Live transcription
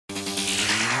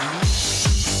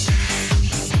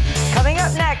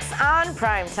on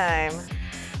Primetime.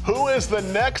 Who is the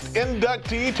next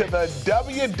inductee to the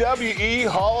WWE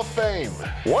Hall of Fame?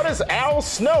 What does Al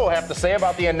Snow have to say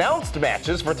about the announced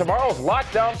matches for tomorrow's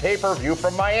Lockdown pay-per-view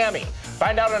from Miami?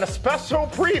 Find out in a special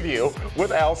preview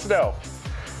with Al Snow.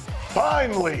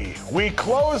 Finally, we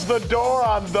close the door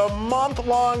on the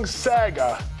month-long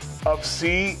saga of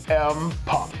CM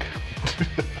Punk.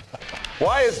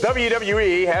 Why is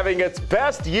WWE having its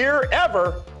best year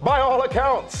ever by all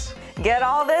accounts? Get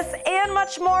all this and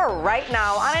much more right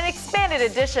now on an expanded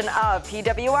edition of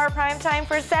PWR Primetime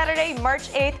for Saturday, March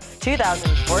 8th,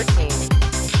 2014.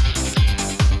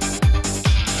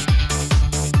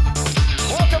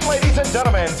 Welcome, ladies and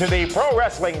gentlemen, to the Pro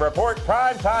Wrestling Report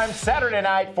Primetime Saturday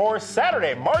night for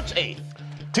Saturday, March 8th,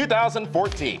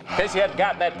 2014. In case you hadn't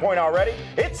gotten that point already,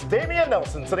 it's Damian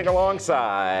Nelson sitting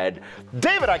alongside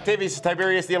David Octavius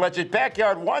Tiberius, the alleged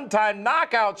backyard one-time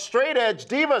knockout straight-edge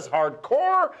divas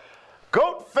hardcore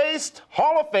goat-faced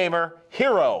Hall of Famer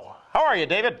hero. How are you,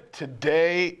 David?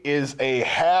 Today is a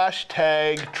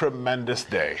hashtag tremendous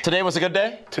day. Today was a good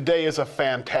day? Today is a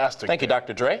fantastic Thank day. you,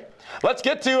 Dr. Dre. Let's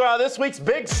get to this week's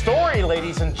big story,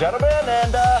 ladies and gentlemen.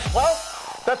 And, well,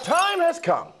 the time has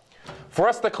come for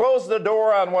us to close the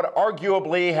door on what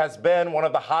arguably has been one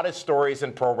of the hottest stories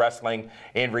in pro wrestling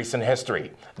in recent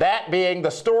history. That being the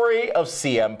story of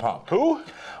CM Punk. Who?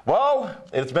 Well,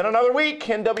 it's been another week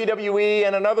in WWE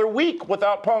and another week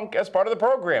without Punk as part of the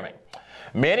programming.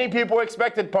 Many people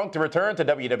expected Punk to return to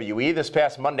WWE this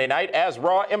past Monday night as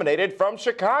Raw emanated from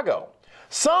Chicago.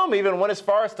 Some even went as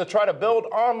far as to try to build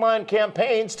online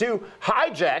campaigns to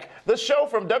hijack the show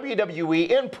from WWE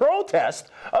in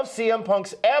protest of CM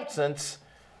Punk's absence.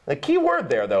 The key word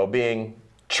there, though, being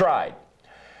tried.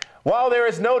 While there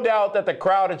is no doubt that the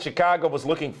crowd in Chicago was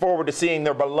looking forward to seeing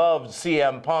their beloved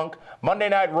CM Punk, Monday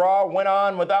Night Raw went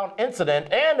on without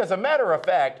incident, and as a matter of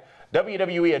fact,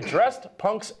 WWE addressed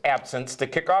Punk's absence to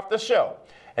kick off the show.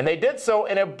 And they did so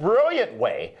in a brilliant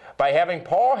way by having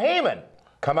Paul Heyman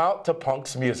come out to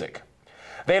Punk's music.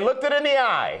 They looked it in the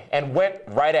eye and went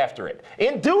right after it.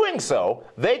 In doing so,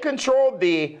 they controlled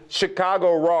the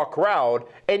Chicago Raw crowd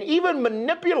and even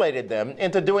manipulated them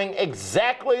into doing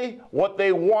exactly what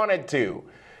they wanted to.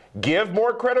 Give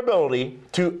more credibility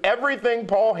to everything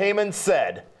Paul Heyman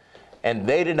said, and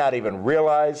they did not even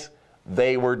realize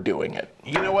they were doing it.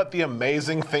 You know what the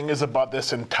amazing thing is about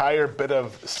this entire bit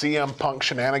of CM Punk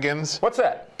shenanigans? What's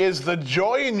that? Is the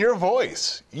joy in your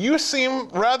voice. You seem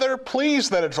rather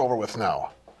pleased that it's over with now.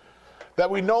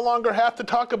 That we no longer have to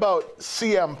talk about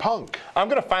CM Punk. I'm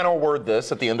going to final word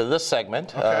this at the end of this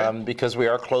segment, Okay. because we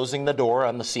are closing the door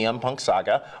on the CM Punk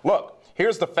saga. Look,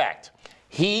 here's the fact.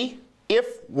 He,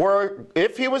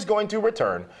 if he was going to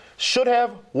return, should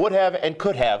have, would have, and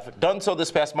could have done so this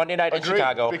past Monday night in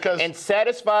Chicago and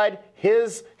satisfied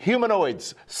his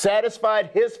humanoids,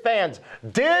 satisfied his fans,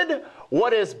 did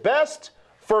what is best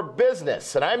for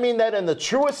business. And I mean that in the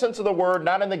truest sense of the word,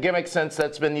 not in the gimmick sense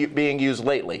that's been being used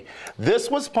lately. This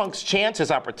was Punk's chance,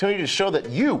 his opportunity to show that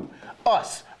you,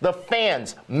 us, the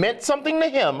fans, meant something to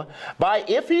him by,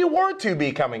 if he were to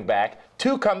be coming back,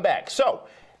 to come back. So,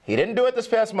 he didn't do it this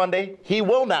past Monday. He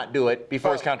will not do it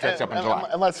before his contract's up in July.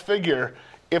 And let's figure,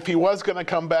 if he was going to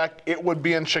come back, it would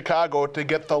be in Chicago to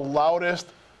get the loudest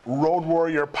Road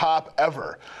Warrior pop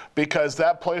ever, because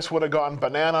that place would have gone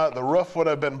banana. The roof would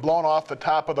have been blown off the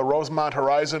top of the Rosemont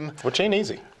Horizon. Which ain't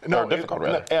easy. No, or difficult,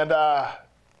 rather. And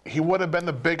he would have been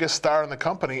the biggest star in the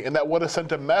company, and that would have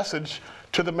sent a message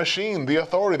to the machine, the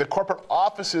authority, the corporate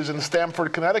offices in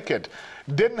Stamford, Connecticut.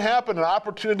 Didn't happen, an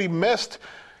opportunity missed.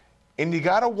 And you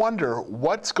got to wonder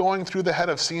what's going through the head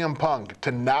of CM Punk to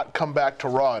not come back to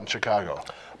Raw in Chicago.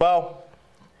 Well,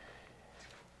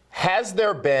 has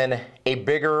there been a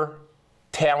bigger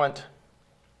talent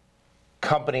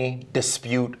company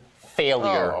dispute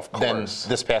failure than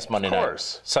this past Monday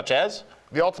night? Such as?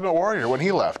 The Ultimate Warrior when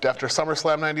he left after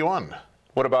SummerSlam 91.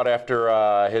 What about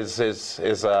after his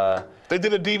they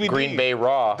did a DVD. Green Bay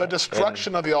Raw. The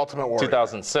destruction of the Ultimate Warrior.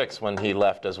 2006 when he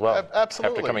left as well.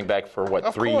 Absolutely. After coming back for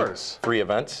what, three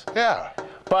events? Yeah.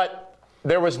 But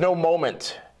there was no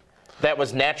moment that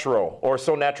was natural or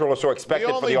so expected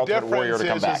for the Ultimate Warrior to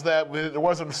come back. The only difference is that there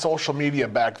wasn't social media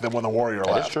back then when the Warrior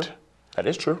left. That is true. That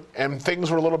is true. And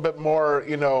things were a little bit more,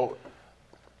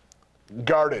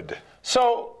 guarded.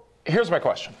 So here's my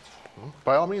question.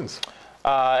 By all means.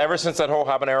 Ever since that whole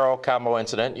habanero combo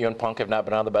incident, you and Punk have not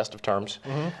been on the best of terms.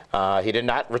 He did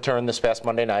not return this past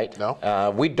Monday night.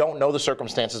 No. We don't know the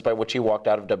circumstances by which he walked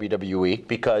out of WWE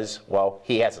because, well,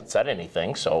 he hasn't said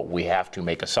anything, so we have to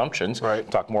make assumptions. Right.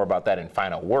 Talk more about that in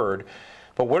final word.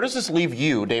 But where does this leave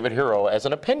you, David Hero, as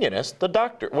an opinionist, the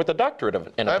doctor with a doctorate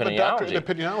in I opinionology? have a doctorate in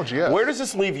opinionology, yes. Where does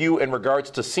this leave you in regards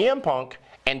to CM Punk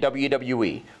and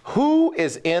WWE? Who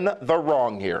is in the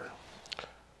wrong here?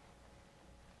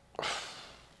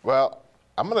 Well,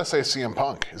 I'm going to say CM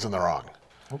Punk is in the wrong.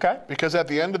 Okay. Because at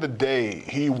the end of the day,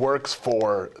 he works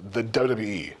for the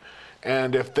WWE.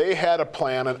 And if they had a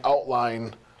plan and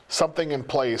outline something in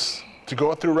place to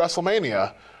go through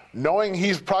WrestleMania, knowing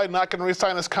he's probably not going to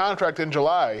re-sign his contract in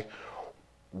July,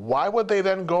 why would they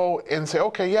then go and say,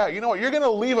 okay, yeah, you know what, you're going to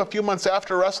leave a few months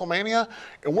after WrestleMania,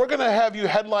 and we're going to have you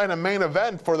headline a main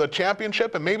event for the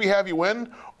championship and maybe have you win,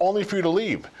 only for you to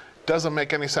leave? Doesn't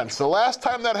make any sense. The last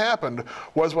time that happened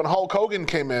was when Hulk Hogan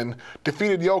came in,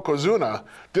 defeated Yokozuna,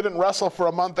 didn't wrestle for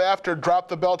a month after, dropped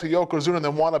the belt to Yokozuna, and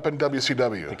then wound up in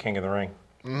WCW. The King of the Ring.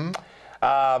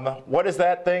 Mm-hmm. What is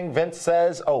that thing Vince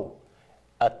says? Oh,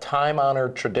 a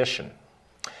time-honored tradition.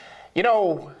 You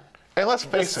know, and let's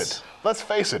face it,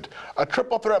 a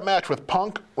triple threat match with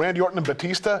Punk, Randy Orton, and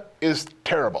Batista is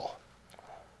terrible.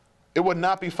 It would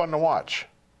not be fun to watch.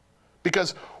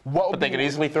 Because what would But they could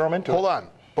easily throw him into it. Hold on.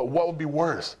 But what would be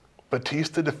worse?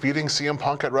 Batista defeating CM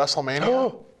Punk at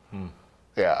WrestleMania?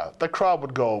 Yeah, the crowd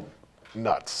would go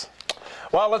nuts.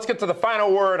 Well, let's get to the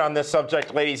final word on this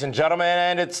subject, ladies and gentlemen,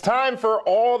 and it's time for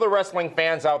all the wrestling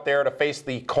fans out there to face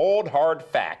the cold, hard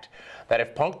fact that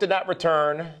if Punk did not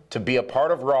return to be a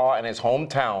part of Raw in his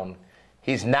hometown,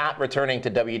 he's not returning to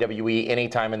WWE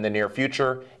anytime in the near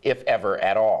future, if ever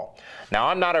at all. Now,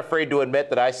 I'm not afraid to admit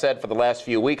that I said for the last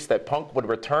few weeks that Punk would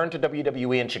return to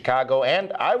WWE in Chicago,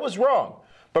 and I was wrong.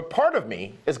 But part of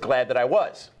me is glad that I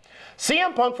was.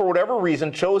 CM Punk, for whatever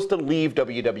reason, chose to leave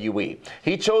WWE.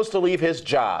 He chose to leave his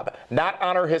job, not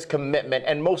honor his commitment,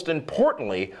 and most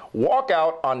importantly, walk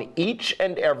out on each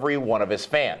and every one of his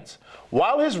fans.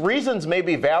 While his reasons may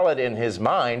be valid in his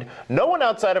mind, no one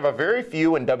outside of a very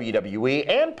few in WWE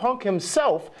and Punk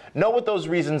himself know what those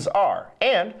reasons are.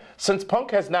 And since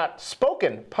Punk has not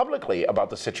spoken publicly about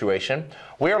the situation,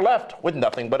 we are left with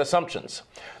nothing but assumptions.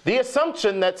 The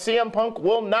assumption that CM Punk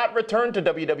will not return to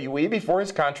WWE before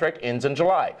his contract ends in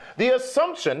July. The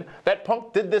assumption that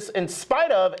Punk did this in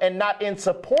spite of and not in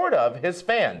support of his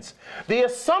fans. The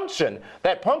assumption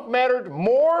that Punk mattered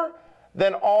more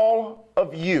than all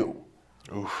of you.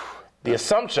 Oof. The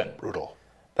assumption Brutal.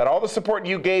 that all the support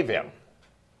you gave him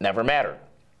never mattered.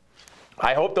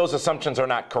 I hope those assumptions are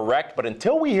not correct, but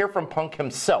until we hear from Punk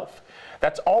himself,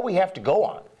 that's all we have to go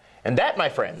on. And that, my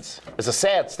friends, is a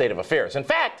sad state of affairs. In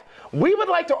fact, we would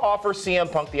like to offer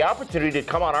CM Punk the opportunity to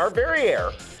come on our very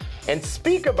air and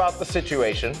speak about the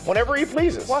situation whenever he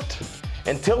pleases. What?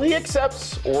 Until he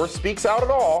accepts or speaks out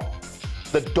at all,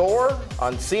 the door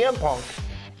on CM Punk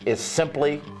is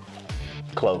simply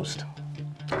closed.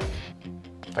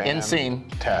 End scene.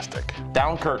 Fantastic.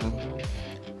 Down curtain.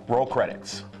 Roll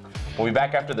credits. We'll be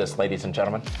back after this, ladies and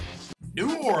gentlemen.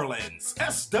 New Orleans,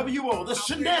 SWO, the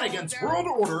Shenanigans World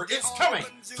Order is coming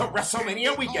to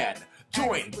WrestleMania weekend.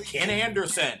 Join Ken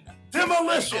Anderson,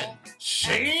 Demolition,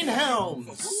 Shane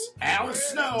Helms, Al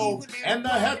Snow, and the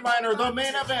headliner, the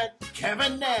main event,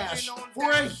 Kevin Nash,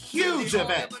 for a huge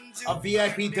event. A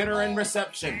VIP dinner and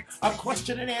reception, a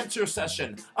question and answer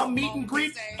session, a meet and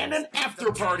greet, and an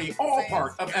after party, all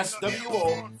part of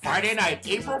SWO, Friday night,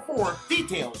 April 4th.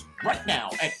 Details right now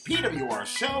at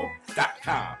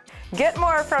PWRshow.com. Get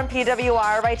more from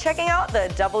PWR by checking out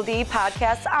the Double D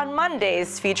podcast on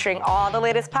Mondays, featuring all the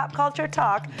latest pop culture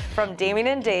talk from Damien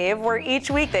and Dave, where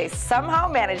each week they somehow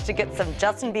manage to get some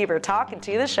Justin Bieber talk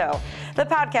into the show. The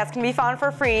podcast can be found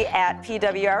for free at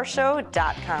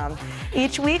PWRshow.com.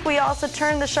 Each week we also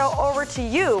turn the show over to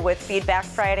you with Feedback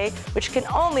Friday, which can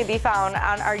only be found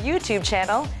on our YouTube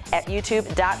channel at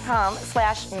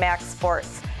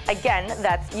youtube.com/MaxSports. Again,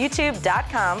 that's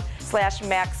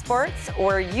youtube.com/MaxSports,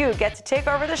 where you get to take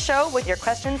over the show with your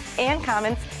questions and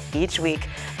comments each week.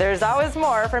 There's always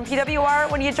more from PWR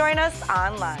when you join us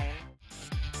online.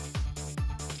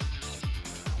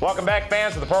 Welcome back,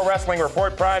 fans, to the Pro Wrestling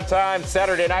Report Primetime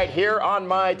Saturday night here on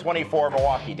My 24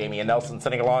 Milwaukee. Damian Nelson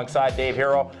sitting alongside Dave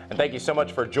Hero, and thank you so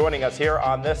much for joining us here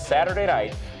on this Saturday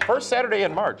night. First Saturday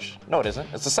in March. No, it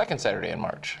isn't. It's the second Saturday in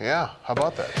March. Yeah, how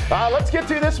about that? Let's get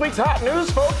to this week's hot news,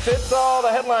 folks. It's all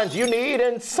the headlines you need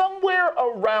in somewhere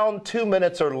around 2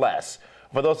 minutes or less.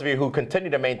 For those of you who continue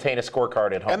to maintain a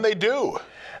scorecard at home. And they do.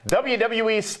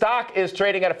 WWE stock is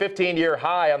trading at a 15-year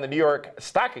high on the New York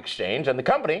Stock Exchange, and the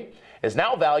company is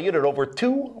now valued at over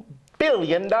 $2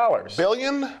 billion.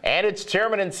 Billion? And its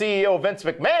chairman and CEO, Vince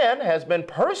McMahon, has been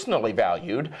personally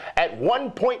valued at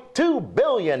 $1.2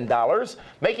 billion,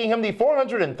 making him the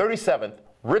 437th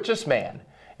richest man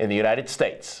in the United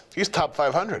States. He's top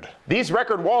 500. These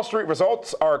record Wall Street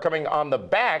results are coming on the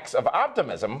backs of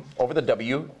optimism over the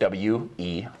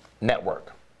WWE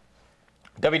Network.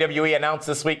 WWE announced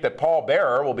this week that Paul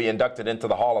Bearer will be inducted into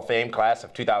the Hall of Fame class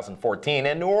of 2014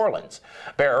 in New Orleans.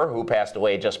 Bearer, who passed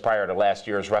away just prior to last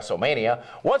year's WrestleMania,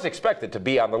 was expected to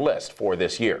be on the list for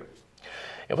this year.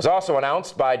 It was also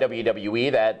announced by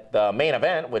WWE that the main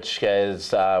event, which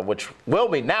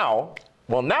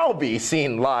will now be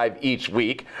seen live each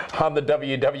week on the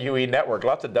WWE Network.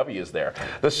 Lots of W's there.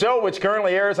 The show, which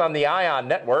currently airs on the ION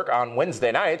Network on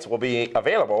Wednesday nights, will be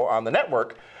available on the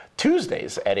network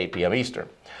Tuesdays at 8 p.m. Eastern.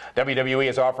 WWE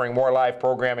is offering more live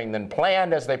programming than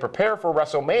planned as they prepare for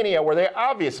WrestleMania, where they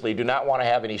obviously do not want to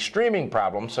have any streaming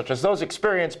problems such as those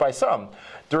experienced by some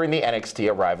during the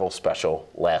NXT Arrival special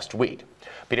last week.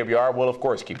 PWR will, of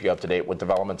course, keep you up to date with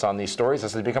developments on these stories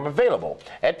as they become available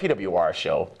at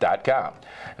pwrshow.com.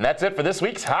 And that's it for this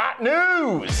week's Hot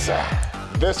News.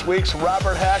 This week's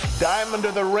Robert Hack Diamond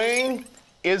of the Ring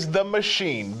is the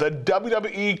Machine. The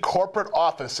WWE corporate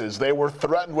offices, they were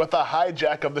threatened with a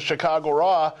hijack of the Chicago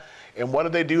Raw. And what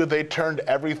did they do? They turned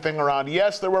everything around.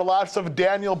 Yes, there were lots of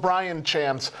Daniel Bryan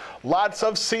chants, lots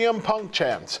of CM Punk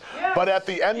chants. Yes, but at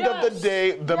the end of the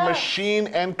day, the Machine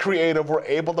and creative were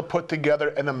able to put together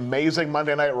an amazing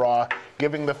Monday Night Raw,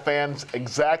 giving the fans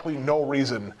exactly no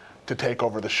reason to take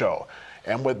over the show.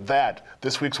 And with that,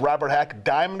 this week's Robert Hack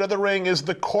Diamond of the Ring is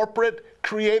the corporate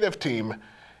creative team.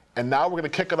 And now we're going to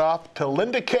kick it off to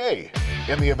Linda Kay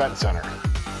in the Event Center.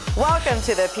 Welcome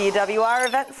to the PWR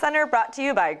Event Center, brought to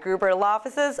you by Gruber Law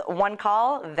Offices. One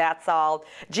call, that's all.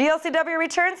 GLCW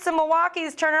returns to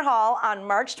Milwaukee's Turner Hall on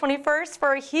March 21st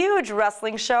for a huge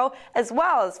wrestling show, as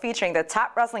well as featuring the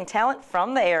top wrestling talent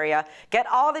from the area. Get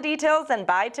all the details and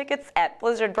buy tickets at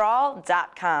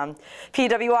blizzardbrawl.com.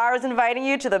 PWR is inviting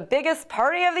you to the biggest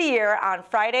party of the year on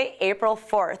Friday, April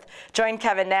 4th. Join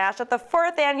Kevin Nash at the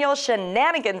 4th Annual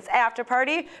Shenanigans After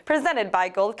Party, presented by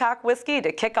Goldcock Whiskey,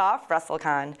 to kick off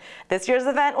WrestleCon. This year's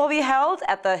event will be held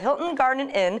at the Hilton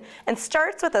Garden Inn and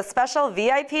starts with a special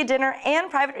VIP dinner and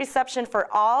private reception for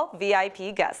all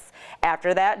VIP guests.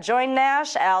 After that, join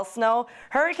Nash, Al Snow,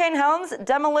 Hurricane Helms,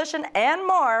 Demolition, and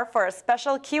more for a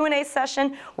special Q&A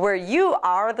session where you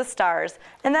are the stars.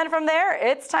 And then from there,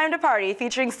 it's time to party,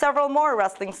 featuring several more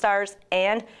wrestling stars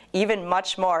and even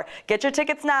much more. Get your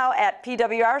tickets now at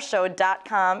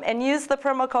pwrshow.com and use the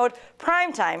promo code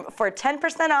PrimeTime for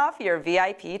 10% off your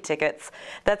VIP tickets.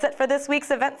 That's it for this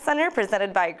week's Event Center,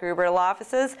 presented by Gruber Law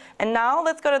Offices. And now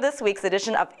let's go to this week's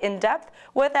edition of In Depth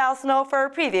with Al Snow for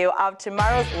a preview of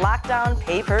tomorrow's Lockdown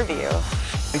pay-per-view.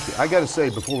 Thank you. I got to say,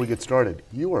 before we get started,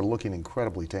 you are looking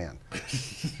incredibly tan.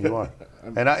 You are.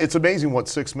 And it's amazing what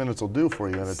 6 minutes will do for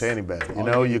you in a tanning bed. You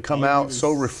know, you come out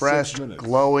so refreshed,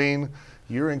 glowing.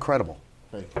 You're incredible.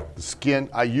 The skin,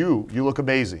 you look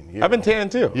amazing. I've been tanning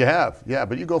too. You have, yeah,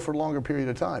 but you go for a longer period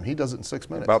of time. He does it in 6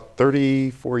 minutes. About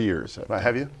 34 years.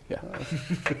 Have you? Yeah.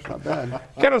 Not bad.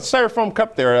 Got a styrofoam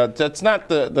cup there. That's not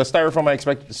the styrofoam I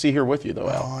expected to see here with you, though,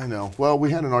 Al. Oh, I know. Well,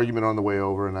 we had an argument on the way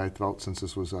over, and I felt since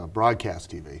this was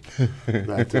broadcast TV,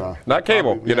 that not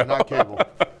cable, probably, not cable,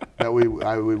 that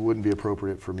it wouldn't be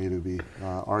appropriate for me to be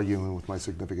arguing with my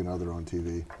significant other on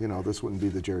TV. You know, this wouldn't be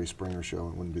the Jerry Springer show.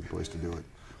 It wouldn't be the place to do it.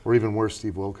 Or even worse,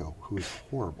 Steve Wilco, who is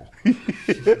horrible.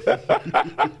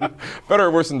 Better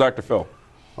or worse than Dr. Phil?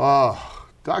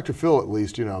 Dr. Phil, at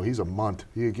least, you know, he's a munt.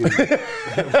 You can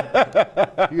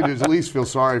at least feel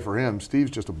sorry for him.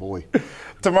 Steve's just a bully.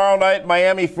 Tomorrow night,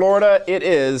 Miami, Florida, it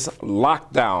is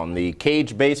Lockdown, the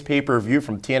cage-based pay-per-view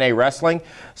from TNA Wrestling.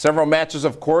 Several matches,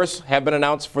 of course, have been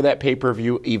announced for that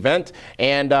pay-per-view event,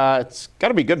 and it's got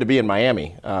to be good to be in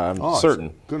Miami. Certain.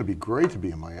 It's going to be great to be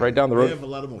in Miami. Right down the road. They have a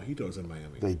lot of mojitos in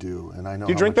Miami. They do, and I know.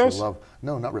 Do you drink those?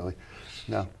 No, not really.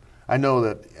 No. I know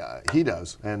that he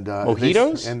does, and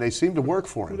mojitos, they seem to work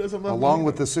for him. Who doesn't love along mojitos?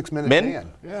 With the 6 minute Men?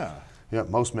 tan. Yeah. Yeah.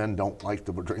 Most men don't like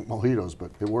to drink mojitos,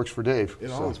 but it works for Dave. It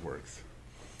always works.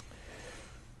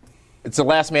 It's a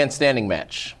last man standing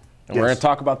match. And we're going to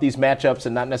talk about these matchups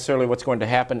and not necessarily what's going to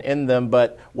happen in them,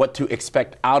 but what to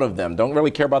expect out of them. Don't really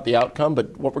care about the outcome,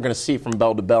 but what we're going to see from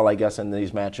bell to bell, I guess, in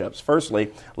these matchups.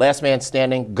 Firstly, last man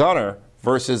standing, Gunner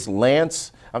versus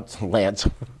Lance.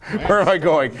 Where am I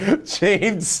going?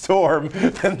 James Storm.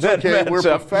 And then okay, we're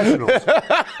professionals.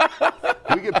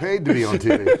 We get paid to be on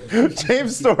TV.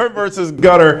 James Storm versus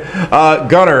Gunner.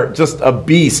 Gunner, just a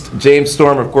beast. James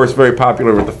Storm, of course, very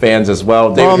popular with the fans as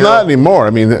well. Well, not anymore.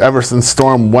 I mean, ever since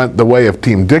Storm went the way of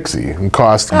Team Dixie and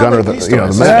cost Gunner the match.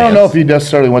 I don't know if he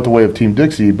necessarily went the way of Team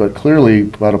Dixie, but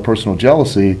clearly out of personal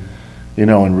jealousy, you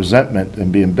know, and resentment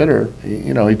and being bitter,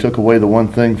 you know, he took away the one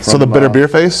thing from... So the bitter beer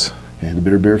face? Yeah, the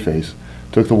bitter beer face.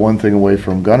 took the one thing away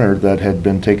from Gunnar that had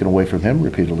been taken away from him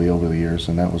repeatedly over the years,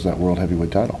 and that was that World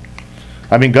Heavyweight title.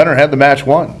 I mean, Gunnar had the match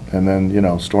won, and then, you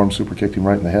know, Storm super kicked him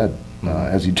right in the head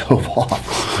as he dove off.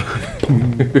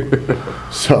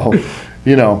 So,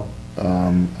 you know,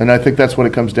 and I think that's what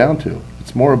it comes down to.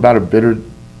 It's more about a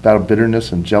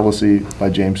bitterness and jealousy by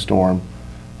James Storm.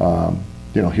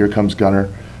 You know, here comes Gunnar,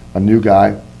 a new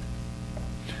guy,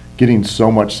 getting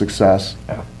so much success,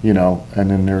 you know,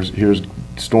 and then here's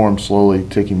Storm slowly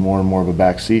taking more and more of a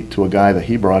back seat to a guy that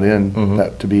he brought in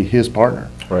that to be his partner.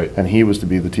 Right. And he was to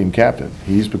be the team captain.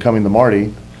 He's becoming the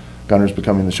Marty, Gunnar's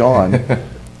becoming the Sean,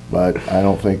 but I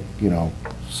don't think, you know,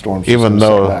 Storm's even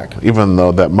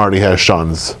though that Marty has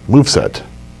Sean's moveset.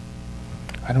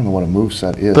 I don't know what a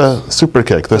moveset is. The super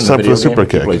kick, the sub for the super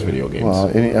kick. He plays video games. Well,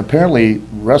 and apparently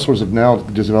wrestlers have now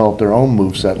developed their own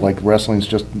moveset, like wrestling's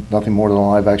just nothing more than a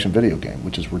live-action video game,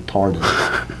 which is retarded.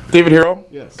 David Hero,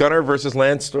 Yes. Gunnar versus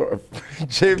Lance Storm.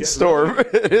 James Storm.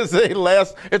 It is a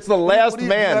last. It's the last do you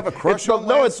man. have a crush on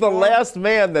no, Lance it's the Storm? last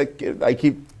man that I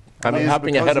keep. I'm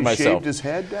hopping ahead of Because he myself. shaved his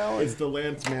head down? It's the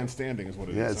Lance man standing is what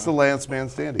it is. Yeah, it's the last man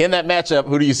standing. In that matchup,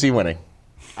 who do you see winning?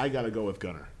 I got to go with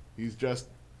Gunnar. He's just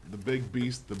the big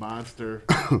beast, the monster.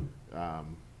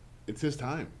 It's his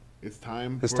time. It's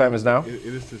time. His time is now? It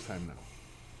is his time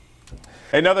now.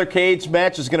 Another cage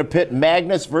match is going to pit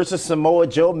Magnus versus Samoa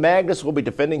Joe. Magnus will be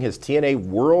defending his TNA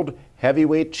World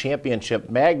Heavyweight Championship.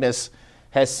 Magnus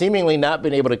has seemingly not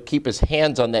been able to keep his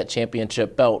hands on that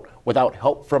championship belt without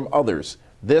help from others.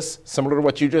 This, similar to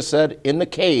what you just said, in the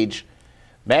cage,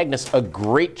 Magnus, a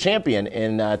great champion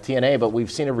in TNA, but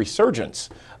we've seen a resurgence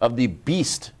of the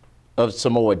beast of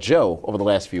Samoa Joe over the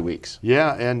last few weeks.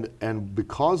 Yeah, and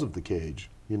because of the cage,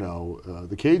 you know,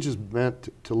 the cage is meant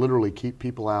to literally keep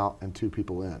people out and two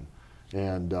people in,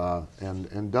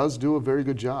 and does do a very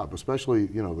good job. Especially,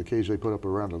 you know, the cage they put up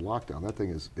around the lockdown. That thing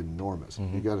is enormous.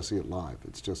 You got to see it live.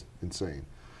 It's just insane.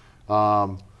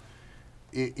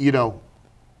 You know,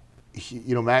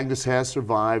 Magnus has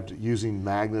survived using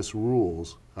Magnus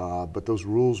rules, but those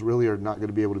rules really are not going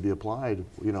to be able to be applied,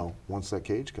 you know, once that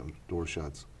cage door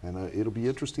shuts. And it'll be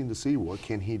interesting to see what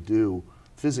can he do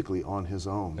physically on his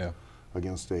own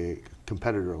against a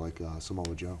competitor like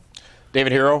Samoa Joe.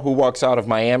 David Hero, who walks out of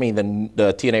Miami, the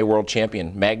TNA World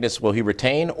Champion. Magnus, will he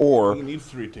retain or? He needs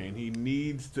to retain. He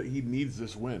needs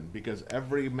this win because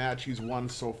every match he's won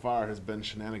so far has been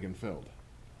shenanigan filled.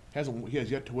 He has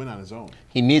yet to win on his own.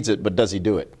 He needs it, but does he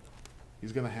do it?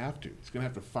 He's going to have to. He's going to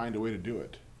have to find a way to do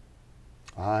it.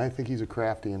 I think he's a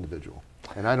crafty individual,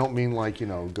 and I don't mean like, you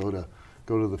know, go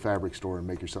to the fabric store and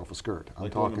make yourself a skirt. I'm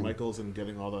like talking going to Michael's and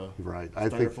getting all the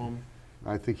styrofoam.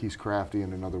 I think he's crafty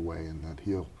in another way, and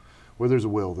that where there's a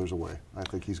will, there's a way. I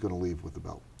think he's going to leave with the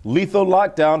belt. Lethal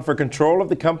Lockdown for control of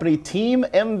the company. Team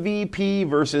MVP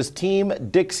versus Team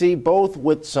Dixie, both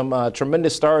with some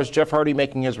tremendous stars. Jeff Hardy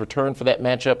making his return for that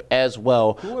matchup as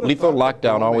well. Lethal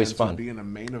Lockdown, always fun. Be in a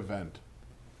main event.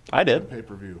 I did.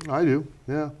 Pay-per-view. I do,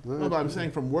 yeah. No, but I'm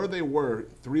saying from where they were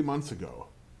 3 months ago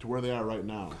to where they are right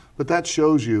now. But that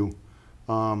shows you,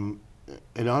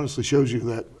 it honestly shows you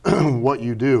that what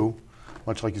you do,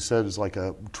 much like you said, is like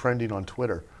a trending on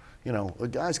Twitter. You know, the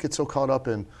guys get so caught up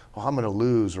in, oh, I'm going to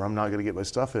lose or I'm not going to get my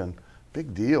stuff in.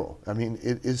 Big deal. I mean,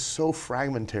 it is so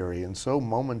fragmentary and so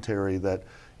momentary that,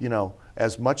 you know,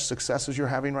 as much success as you're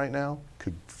having right now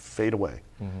could fade away.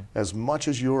 As much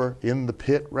as you're in the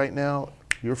pit right now,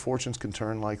 your fortunes can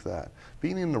turn like that.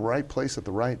 Being in the right place at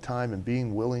the right time and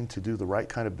being willing to do the right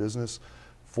kind of business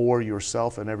for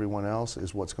yourself and everyone else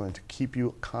is what's going to keep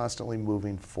you constantly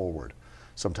moving forward.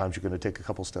 Sometimes you're going to take a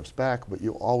couple steps back, but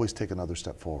you'll always take another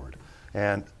step forward.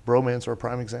 And Bromans are a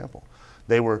prime example.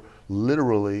 They were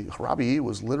literally, Robbie E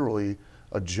was literally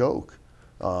a joke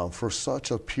for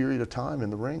such a period of time in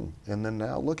the ring. And then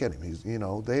now look at him. He's, you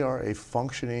know, they are a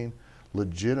functioning,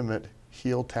 legitimate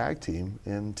heel tag team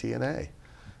in TNA.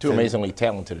 Two amazingly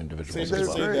talented individuals Safe as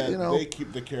to well. say that you know, they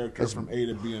keep the character from A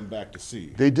to B and back to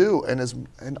C. They do,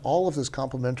 and all of this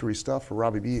complimentary stuff for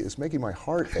Robbie B is making my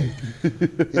heart ache.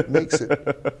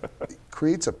 It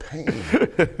creates a pain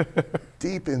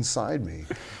deep inside me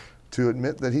to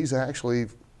admit that he's actually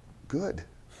good.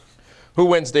 Who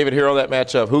wins, David Hero, that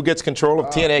matchup? Who gets control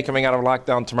of TNA coming out of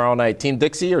lockdown tomorrow night? Team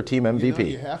Dixie or Team MVP? You know,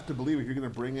 you have to believe if you're going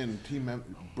to bring in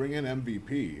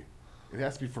MVP, it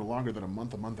has to be for longer than a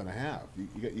month and a half.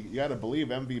 You got to believe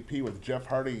MVP with Jeff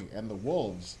Hardy and the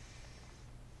Wolves.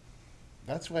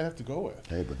 That's what I have to go with.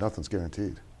 Hey, but nothing's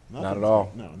guaranteed. Not at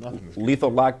all. No, nothing is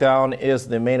Lethal Lockdown is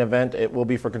the main event. It will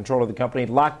be for control of the company.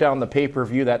 Lockdown, the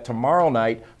pay-per-view, that tomorrow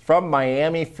night from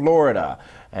Miami, Florida.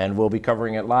 And we'll be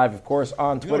covering it live, of course,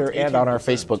 on Twitter and on our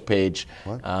Facebook page.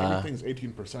 Everything's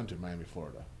 18% in Miami,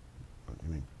 Florida. You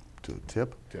mean to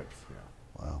tip? Tips, yeah.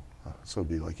 Wow. So it'd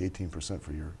be like 18%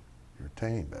 for your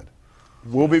tanning bed.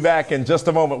 We'll be back in just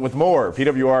a moment with more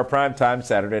PWR Primetime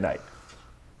Saturday night.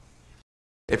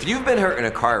 If you've been hurt in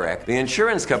a car wreck, the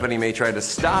insurance company may try to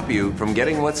stop you from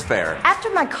getting what's fair. After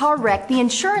my car wreck, the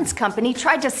insurance company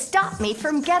tried to stop me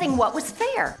from getting what was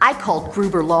fair. I called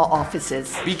Gruber Law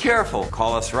Offices. Be careful.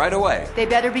 Call us right away. They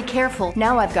better be careful.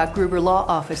 Now I've got Gruber Law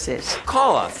Offices.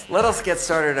 Call us. Let us get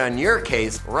started on your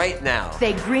case right now.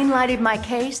 They green-lighted my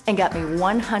case and got me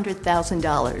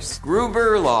 $100,000.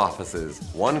 Gruber Law Offices.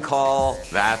 One call,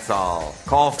 that's all.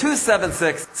 Call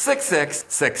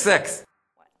 276-6666.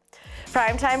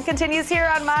 Primetime continues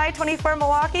here on My 24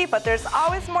 Milwaukee, but there's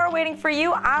always more waiting for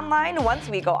you online once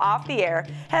we go off the air.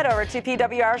 Head over to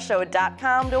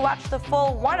PWRshow.com to watch the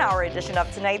full 1-hour edition of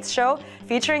tonight's show,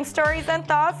 featuring stories and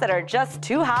thoughts that are just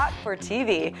too hot for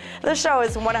TV. The show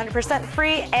is 100%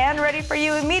 free and ready for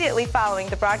you immediately following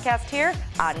the broadcast here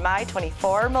on My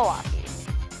 24 Milwaukee.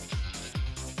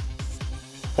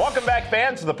 Welcome back,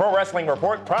 fans, to the Pro Wrestling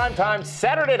Report Primetime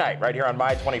Saturday night right here on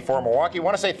My 24 Milwaukee. I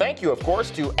want to say thank you, of course,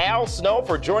 to Al Snow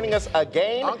for joining us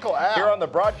again Uncle Al. here on the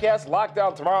broadcast.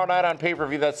 Lockdown tomorrow night on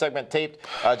pay-per-view. That segment taped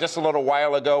just a little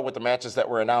while ago with the matches that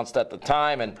were announced at the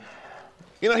time. And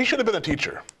You know, he should have been a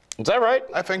teacher. is that right?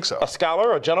 I think so. A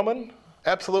scholar, a gentleman?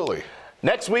 Absolutely.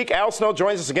 Next week, Al Snow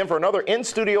joins us again for another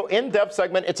in-studio, in-depth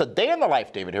segment. It's a day in the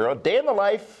life, David Hero. Day in the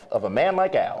life of a man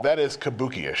like Al. That is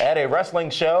kabuki-ish. At a wrestling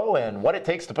show and what it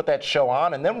takes to put that show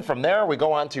on. And then from there, we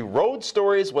go on to Road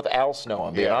Stories with Al Snow.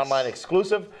 It'll be an online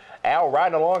exclusive. Al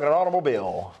riding along in an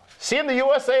automobile. Seeing the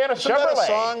USA in a Isn't Chevrolet. that a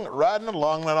song, Riding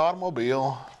Along in an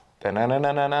Automobile?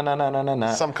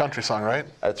 Da-na-na-na-na-na-na-na-na. Some country song, right?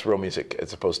 That's real music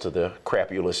as opposed to the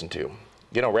crap you listen to.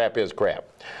 You know, rap is crap.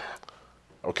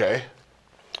 Okay.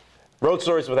 Road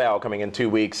Stories with Al coming in 2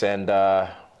 weeks, and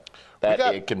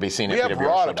it can be seen at PWRshow.com. We have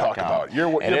Raw to talk about.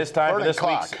 And it's time for this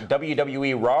clock. week's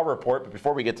WWE Raw report. But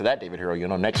before we get to that, David Hero, you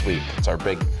know, next week it's our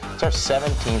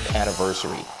 17th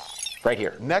anniversary, right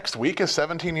here. Next week is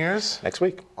 17 years? Next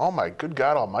week. Oh my good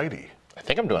God Almighty! I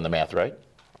think I'm doing the math right.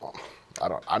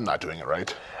 I'm not doing it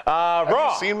right. Raw.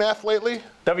 Have you seen math lately?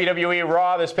 WWE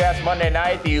Raw this past Monday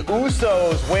night. The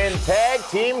Usos win tag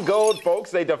team gold, folks.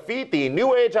 They defeat the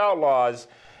New Age Outlaws.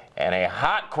 And a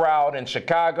hot crowd in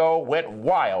Chicago went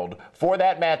wild for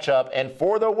that matchup and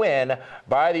for the win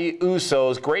by the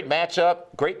Usos. Great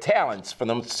matchup, great talents for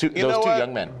those two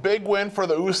young men. Big win for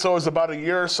the Usos about a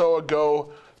year or so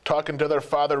ago. Talking to their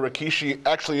father, Rikishi,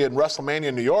 actually in WrestleMania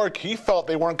in New York, he felt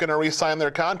they weren't going to re-sign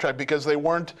their contract because they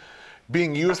weren't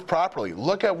being used properly.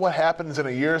 Look at what happens in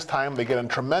a year's time. They get in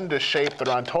tremendous shape.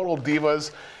 They're on Total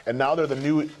Divas, and now they're the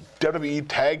new WWE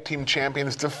Tag Team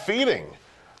Champions, defeating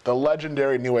the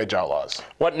legendary New Age Outlaws.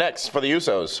 What next for the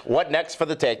Usos? What next for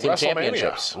the Tag Team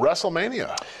Championships?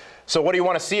 WrestleMania. So what do you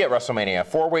want to see at WrestleMania?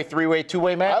 4-way, 3-way,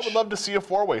 2-way match? I would love to see a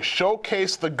 4-way.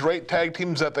 Showcase the great tag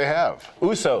teams that they have.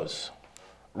 Usos.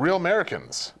 Real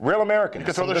Americans. Real Americans. You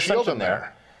could throw the Shield in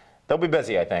there. They'll be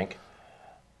busy, I think.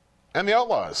 And the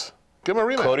Outlaws. Give them a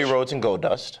rematch. Cody Rhodes and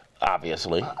Goldust,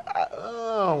 obviously.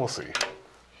 We'll see.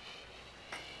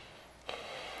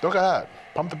 Don't get hot.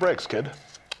 Pump the brakes, kid.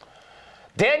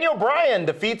 Daniel Bryan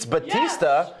defeats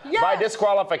Batista by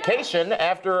disqualification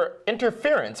after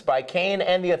interference by Kane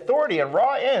and the Authority, and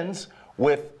Raw ends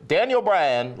with Daniel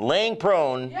Bryan laying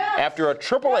prone after a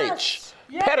Triple H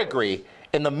pedigree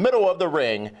in the middle of the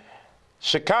ring.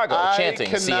 Chicago chanting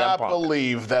CM Punk. I cannot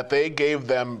believe that they gave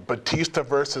them Batista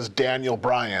versus Daniel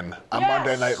Bryan on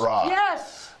Monday Night Raw.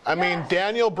 I mean,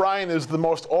 Daniel Bryan is the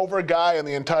most over guy in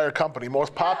the entire company,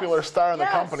 most popular star in the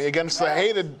company against the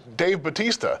hated Dave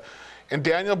Batista. And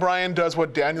Daniel Bryan does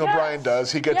what Daniel Bryan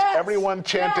does. He gets everyone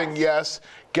chanting yes,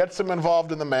 gets them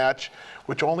involved in the match,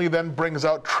 which only then brings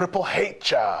out Triple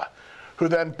H, who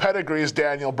then pedigrees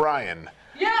Daniel Bryan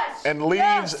and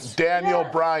leaves Daniel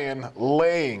Bryan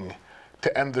laying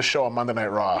to end the show on Monday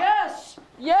Night Raw. That's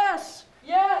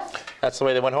the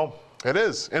way they went home. It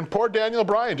is. And poor Daniel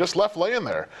Bryan just left laying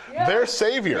there. Their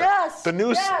savior. The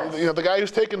new, the guy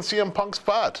who's taken CM Punk's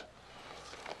spot.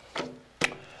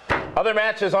 Other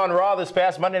matches on Raw this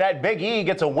past Monday night. Big E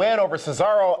gets a win over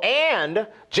Cesaro and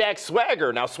Jack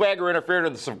Swagger. Now Swagger interfered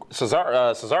in the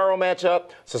Cesaro matchup.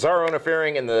 Cesaro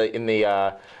interfering in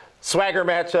the Swagger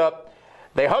matchup.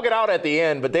 They hug it out at the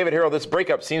end, but David Hero, this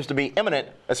breakup seems to be imminent,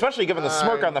 especially given the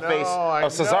smirk on the face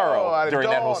of Cesaro during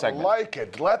that whole segment. I don't like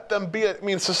it. Let them be it. I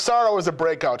mean, Cesaro is a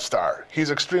breakout star.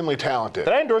 He's extremely talented.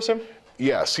 Did I endorse him?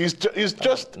 Yes, he's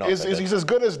as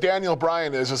good as Daniel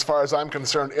Bryan is, as far as I'm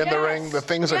concerned, in the ring, the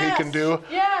things that he can do.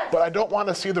 But I don't want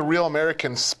to see the Real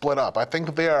Americans split up. I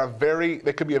think that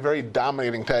they could be a very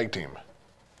dominating tag team.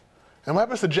 And what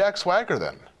happens to Jack Swagger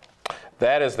then?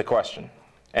 That is the question.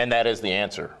 And that is the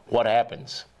answer. What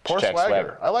happens? Poor Jack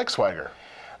Swagger. I like Swagger.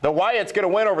 The Wyatt's going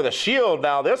to win over the Shield.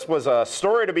 Now, this was a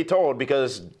story to be told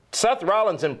because Seth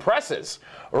Rollins impresses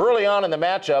early on in the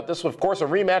matchup. This was, of course, a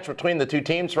rematch between the two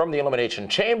teams from the Elimination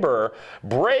Chamber.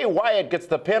 Bray Wyatt gets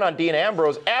the pin on Dean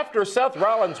Ambrose after Seth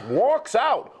Rollins walks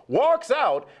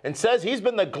out and says he's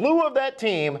been the glue of that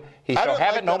team. He shall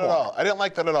have it no more. I didn't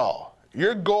like that at all.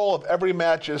 Your goal of every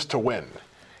match is to win.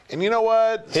 And you know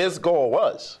what? His goal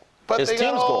was. But his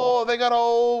team's goal. They got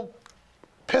all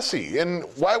pissy. And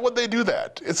why would they do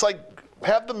that? It's like,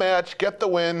 have the match, get the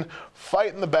win,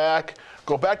 fight in the back,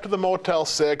 go back to the Motel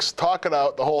 6, talk it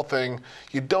out, the whole thing.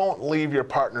 You don't leave your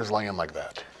partners laying like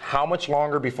that. How much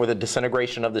longer before the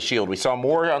disintegration of the Shield? We saw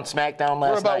more on SmackDown last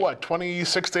night. We're about, what,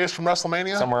 26 days from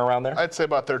WrestleMania? Somewhere around there? I'd say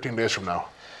about 13 days from now.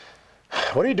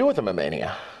 What do you do with them at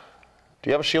Mania? Do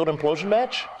you have a Shield implosion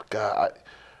match? God,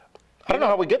 I don't know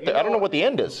how we get there. I don't know what the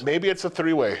end is. Maybe it's a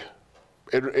three-way.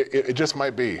 It just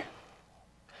might be.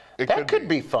 That could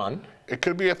be fun. It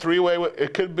could be a three-way.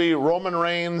 It could be Roman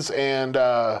Reigns and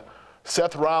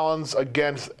Seth Rollins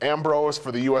against Ambrose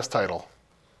for the U.S. title.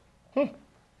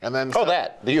 And then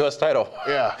the U.S. title.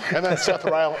 Yeah, and then Seth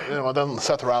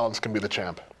Rollins can be the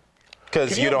champ.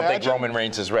 Because you don't think Roman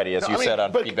Reigns is ready, as you said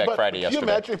on Feedback Friday yesterday. Can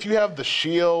you imagine if you have the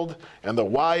Shield and the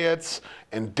Wyatts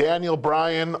and Daniel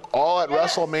Bryan all at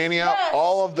WrestleMania,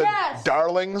 all of the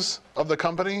darlings of the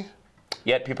company?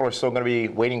 Yet people are still going to be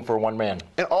waiting for one man.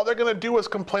 And all they're going to do is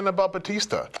complain about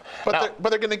Batista. But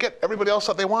they're going to get everybody else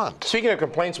that they want. Speaking of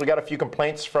complaints, we got a few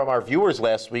complaints from our viewers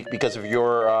last week because of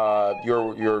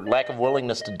your lack of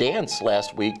willingness to dance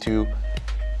last week to...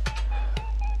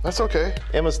 That's okay.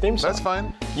 Emma's theme song. That's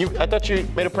fine. I thought you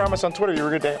made a promise on Twitter you were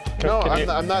going to dance. No,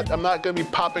 I'm not going to be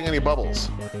popping any bubbles.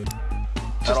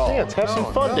 Just dance. Have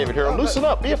some fun, David Hero. Loosen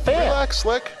up. Be a fan. Relax,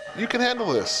 Slick. You can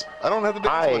handle this. I don't have to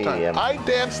dance all the time. I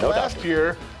danced last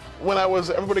year when I was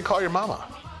Everybody Call Your Mama.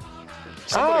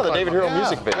 The David Hero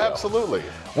music video. Absolutely.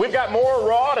 We've got more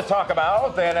Raw to talk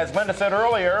about, and as Linda said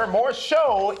earlier, more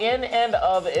show in and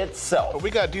of itself. But we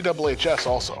got DWHS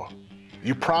also.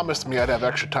 You promised me I'd have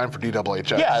extra time for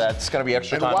DWHS. Yeah, that's going to be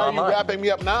extra time online. And why are you wrapping me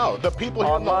up now? The people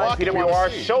here online, in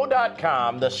Milwaukee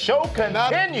PWRshow.com. The show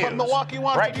continues. But Milwaukee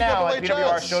wants right now at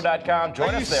PWRshow.com.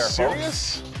 Join us there, folks. Are you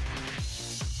serious?